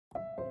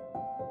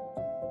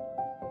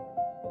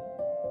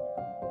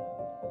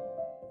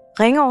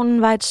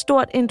Ringovnen var et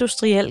stort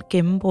industrielt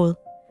gennembrud,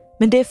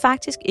 men det er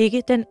faktisk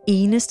ikke den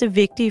eneste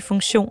vigtige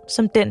funktion,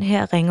 som den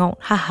her ringovn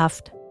har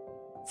haft.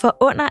 For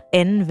under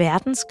 2.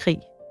 verdenskrig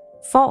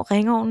får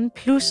ringovnen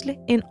pludselig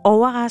en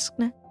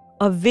overraskende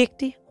og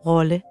vigtig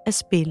rolle at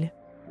spille.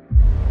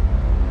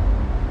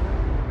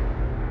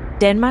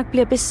 Danmark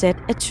bliver besat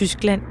af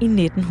Tyskland i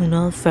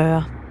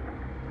 1940.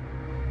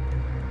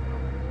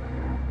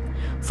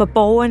 For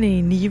borgerne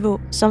i Nivå,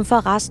 som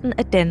for resten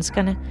af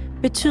danskerne,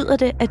 betyder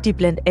det, at de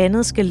blandt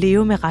andet skal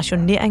leve med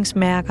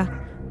rationeringsmærker,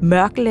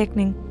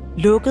 mørklægning,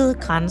 lukkede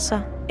grænser,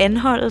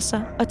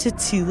 anholdelser og til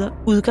tider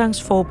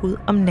udgangsforbud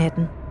om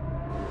natten.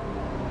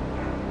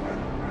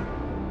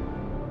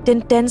 Den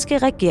danske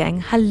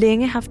regering har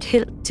længe haft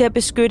held til at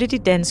beskytte de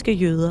danske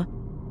jøder,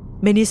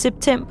 men i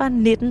september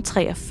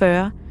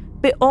 1943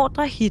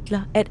 beordrer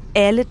Hitler, at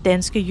alle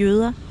danske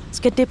jøder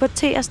skal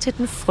deporteres til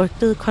den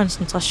frygtede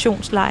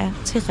koncentrationslejr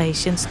til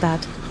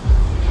Theresienstadt.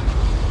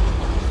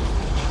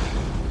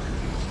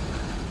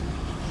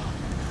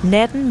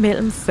 Natten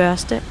mellem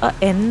 1. og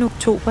 2.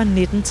 oktober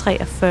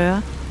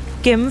 1943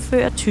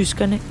 gennemfører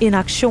tyskerne en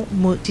aktion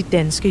mod de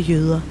danske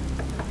jøder.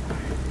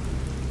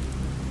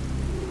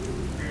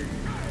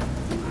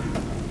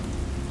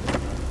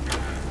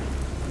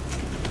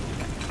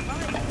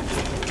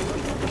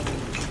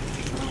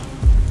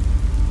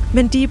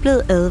 Men de er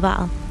blevet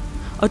advaret,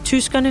 og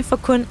tyskerne får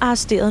kun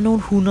arresteret nogle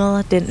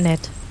hundreder den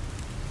nat.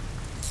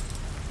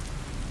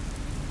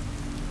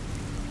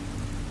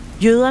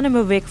 Jøderne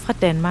må væk fra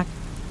Danmark,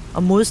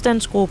 og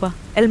modstandsgrupper,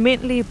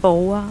 almindelige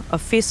borgere og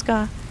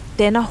fiskere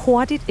danner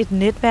hurtigt et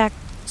netværk,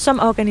 som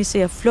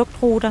organiserer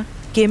flugtruter,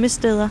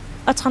 gemmesteder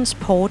og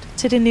transport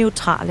til det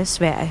neutrale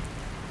Sverige.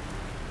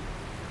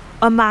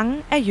 Og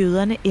mange af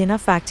jøderne ender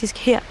faktisk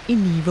her i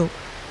Nivå.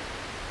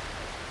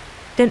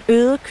 Den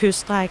øgede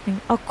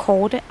kyststrækning og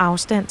korte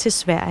afstand til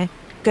Sverige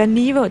gør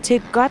Nivå til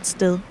et godt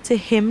sted til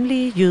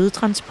hemmelige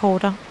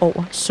jødetransporter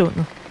over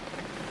sundet.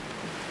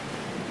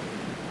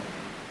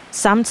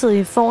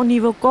 Samtidig får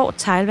Nivågård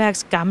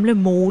Teglværks gamle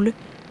mole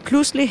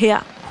pludselig her,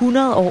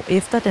 100 år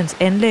efter dens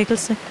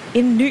anlæggelse,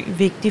 en ny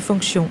vigtig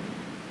funktion.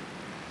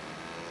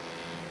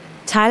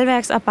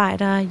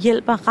 Teglværksarbejdere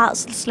hjælper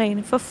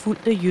rædselsslagne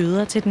forfulgte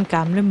jøder til den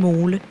gamle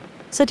mole,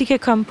 så de kan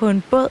komme på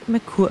en båd med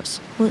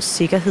kurs mod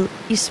sikkerhed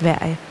i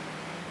Sverige.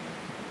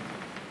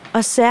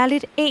 Og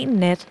særligt en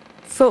nat,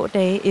 få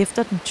dage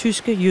efter den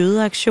tyske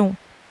jødeaktion,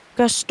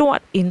 gør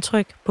stort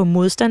indtryk på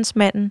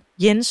modstandsmanden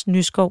Jens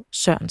Nyskov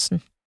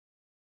Sørensen.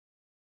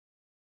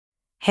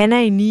 Han er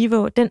i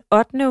Nivå den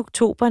 8.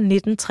 oktober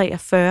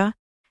 1943,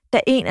 da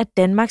en af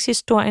Danmarks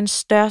historiens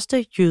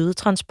største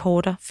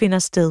jødetransporter finder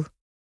sted.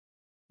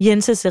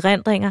 Jenses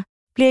erindringer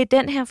bliver i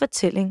den her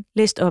fortælling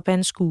læst op af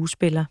en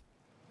skuespiller.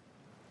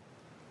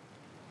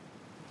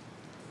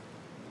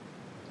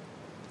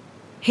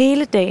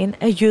 Hele dagen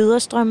er jøder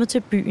strømmet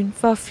til byen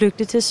for at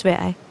flygte til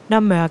Sverige, når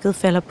mørket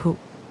falder på.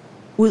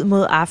 Ud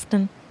mod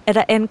aftenen er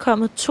der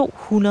ankommet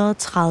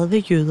 230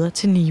 jøder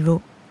til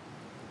Nivå.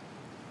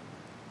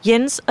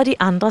 Jens og de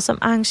andre, som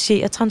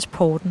arrangerer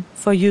transporten,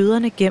 får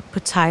jøderne gemt på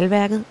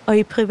teglværket og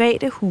i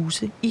private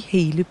huse i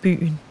hele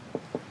byen.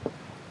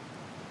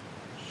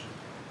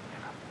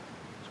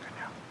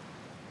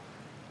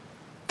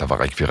 Der var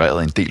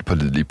rekvireret en del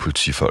pålidelige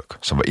politifolk,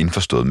 som var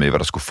indforstået med, hvad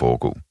der skulle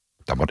foregå.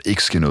 Der måtte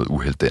ikke ske noget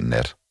uheld den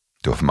nat.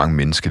 Det var for mange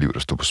menneskeliv, der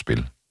stod på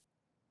spil.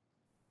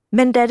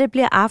 Men da det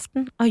bliver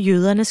aften, og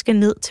jøderne skal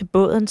ned til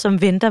båden,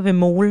 som venter ved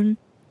molen,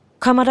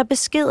 kommer der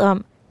besked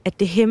om, at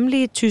det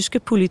hemmelige tyske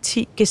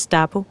politi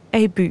Gestapo er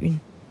i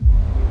byen.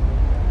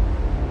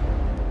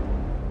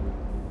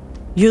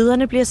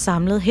 Jøderne bliver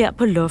samlet her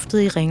på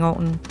loftet i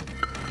ringovnen,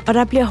 og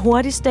der bliver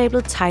hurtigt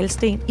stablet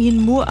teglsten i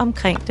en mur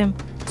omkring dem,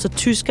 så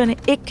tyskerne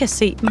ikke kan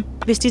se dem,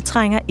 hvis de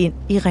trænger ind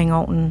i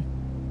ringovnen.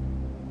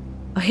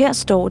 Og her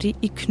står de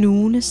i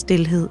knugende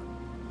stilhed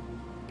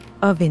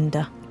og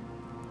venter.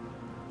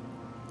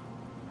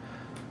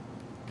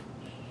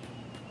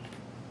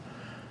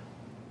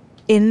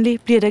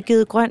 Endelig bliver der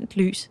givet grønt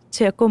lys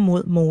til at gå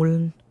mod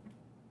molen.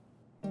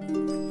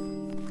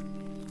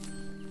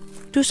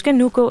 Du skal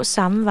nu gå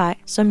samme vej,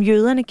 som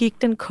jøderne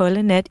gik den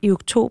kolde nat i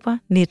oktober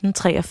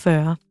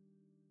 1943.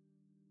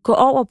 Gå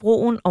over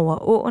broen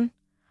over åen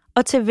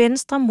og til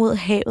venstre mod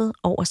havet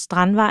over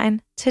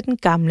Strandvejen til den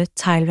gamle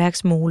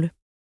teglværksmole.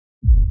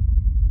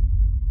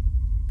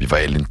 Vi var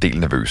alle en del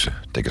nervøse,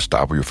 da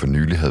Gestapo jo for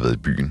nylig havde været i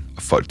byen,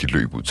 og folk de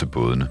løb ud til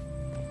bådene.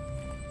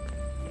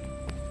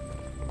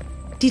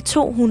 De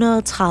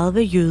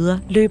 230 jøder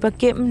løber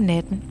gennem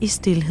natten i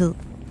stilhed.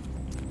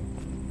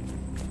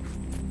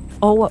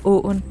 Over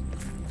åen,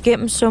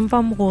 gennem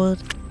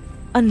sumpområdet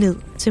og ned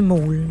til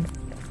molen.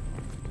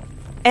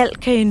 Alt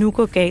kan endnu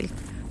gå galt,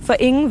 for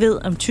ingen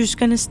ved, om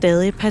tyskerne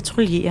stadig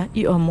patruljerer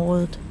i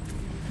området.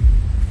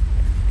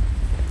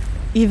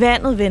 I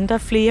vandet venter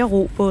flere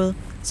robåde,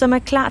 som er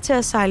klar til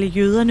at sejle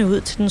jøderne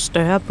ud til den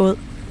større båd,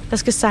 der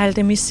skal sejle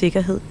dem i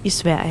sikkerhed i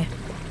Sverige.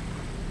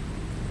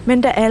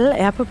 Men da alle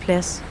er på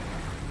plads,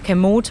 kan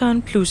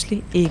motoren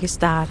pludselig ikke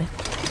starte.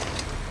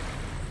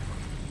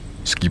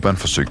 Skipperen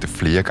forsøgte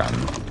flere gange,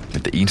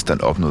 Men det eneste,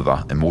 han opnåede,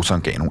 var, at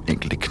motoren gav nogle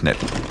enkelte knald,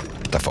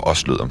 der for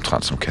os lød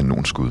omtrent som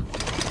kanonskud.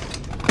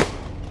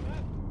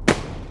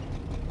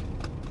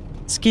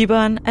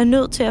 Skipperen er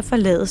nødt til at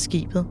forlade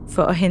skibet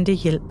for at hente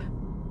hjælp.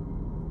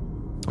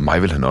 Og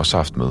mig ville han også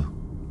have haft med,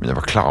 men jeg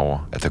var klar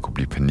over, at der kunne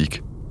blive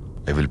panik,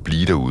 og jeg ville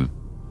blive derude.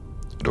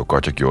 Og det var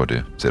godt, jeg gjorde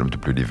det, selvom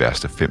det blev de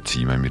værste 5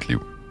 timer i mit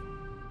liv.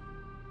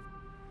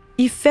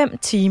 I 5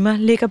 timer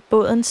ligger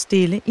båden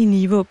stille i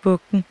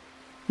Nivå-bugten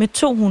med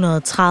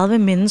 230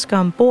 mennesker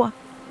ombord,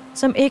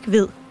 som ikke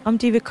ved, om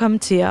de vil komme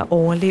til at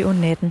overleve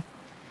natten.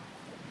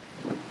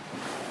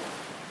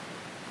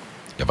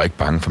 Jeg var ikke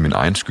bange for min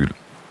egen skyld,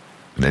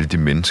 men alle de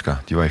mennesker,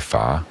 de var i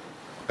fare,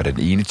 og da den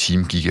ene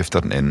time gik efter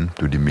den anden,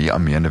 blev de mere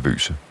og mere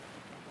nervøse.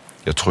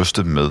 Jeg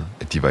trøstede dem med,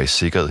 at de var i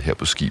sikkerhed her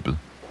på skibet,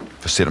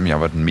 for selvom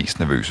jeg var den mest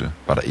nervøse,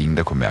 var der ingen,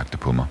 der kunne mærke det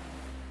på mig.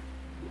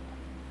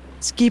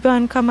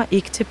 Skipperen kommer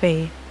ikke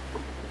tilbage,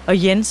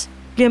 og Jens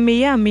bliver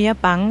mere og mere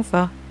bange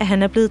for, at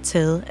han er blevet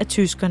taget af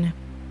tyskerne.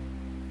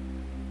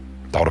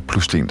 Der var der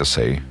pludselig en, der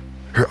sagde,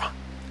 "Hør,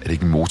 er det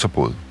ikke en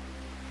motorbåd?"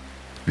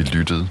 Vi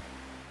lyttede,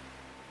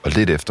 og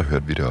lidt efter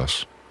hørte vi det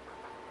også.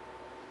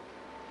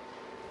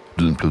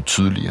 Lyden blev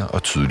tydeligere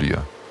og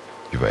tydeligere.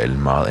 Vi var alle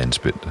meget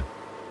anspændte.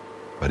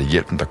 Var det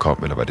hjælpen, der kom,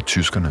 eller var det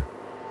tyskerne?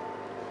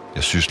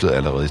 Jeg syslede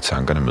allerede i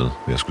tankerne med,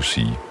 hvad jeg skulle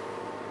sige.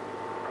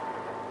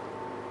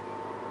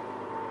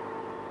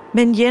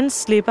 Men Jens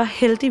slipper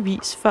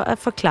heldigvis for at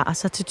forklare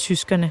sig til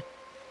tyskerne.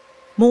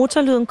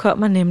 Motorlyden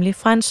kommer nemlig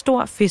fra en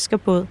stor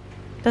fiskerbåd,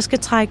 der skal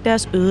trække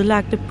deres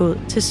ødelagte båd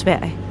til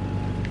Sverige.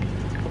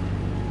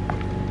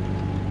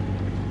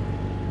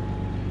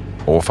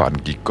 Overfarten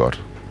gik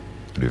godt.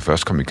 Da vi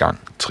først kom i gang,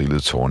 trillede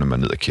tårerne mig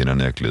ned ad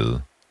kinderne af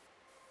glæde.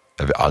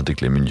 Jeg vil aldrig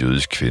glemme en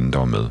jødisk kvinde, der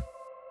var med.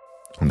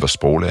 Hun var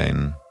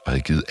sproglærerinde og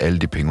havde givet alle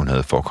de penge, hun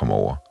havde for at komme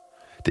over.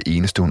 Det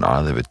eneste, hun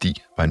ejede af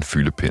værdi, var en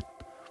fyldepind,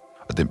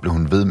 og den blev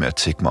hun ved med at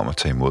tigge mig om at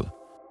tage imod.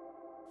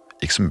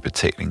 Ikke som en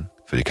betaling,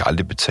 for det kan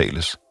aldrig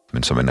betales,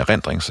 men som en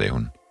erindring, sagde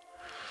hun.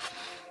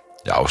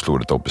 Jeg afslog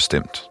det dog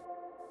bestemt,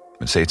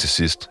 men sagde til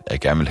sidst, at jeg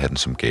gerne ville have den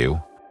som gave,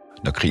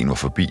 når krigen var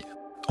forbi,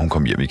 og hun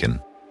kom hjem igen.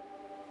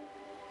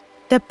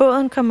 Da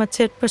båden kommer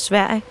tæt på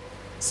Sverige,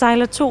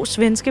 sejler 2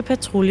 svenske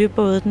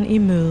patruljebåde den i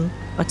møde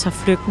og tager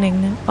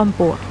flygtningene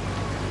ombord.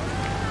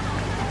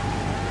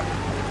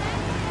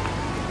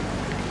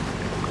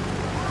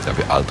 Jeg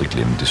vil aldrig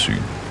glemme det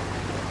syn.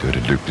 Det var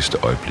det lykkeligste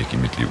øjeblik i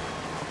mit liv.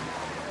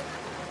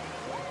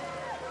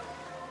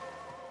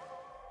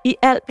 I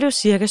alt blev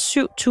ca.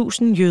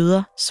 7.000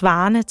 jøder,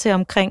 svarende til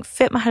omkring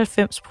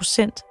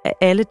 95% af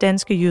alle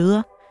danske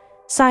jøder,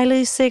 sejlet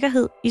i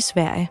sikkerhed i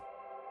Sverige.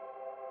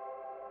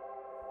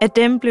 Af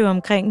dem blev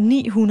omkring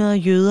 900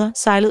 jøder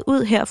sejlet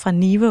ud her fra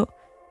Nivå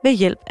ved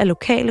hjælp af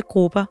lokale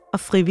grupper og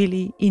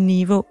frivillige i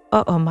Nivå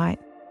og omegn.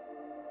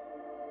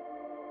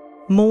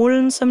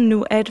 Molen, som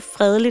nu er et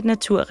fredeligt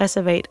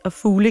naturreservat og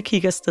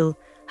fuglekikkersted,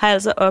 har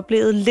altså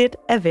oplevet lidt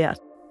af hvert.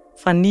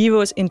 Fra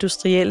Nivås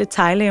industrielle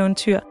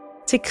tegleeventyr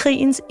til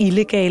krigens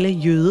illegale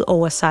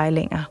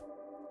jødeoversejlinger.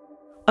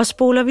 Og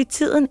spoler vi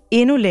tiden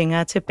endnu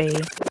længere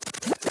tilbage,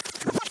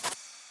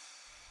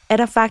 er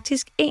der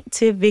faktisk en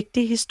til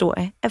vigtig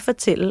historie at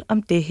fortælle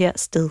om det her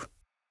sted.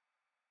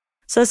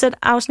 Så sæt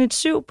afsnit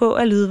 7 på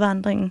af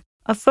Lydvandringen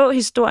og få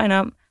historien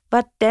om,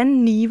 hvordan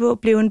Nivå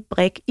blev en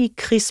brik i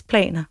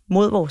krigsplaner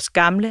mod vores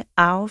gamle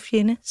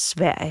arvefjende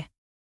Sverige.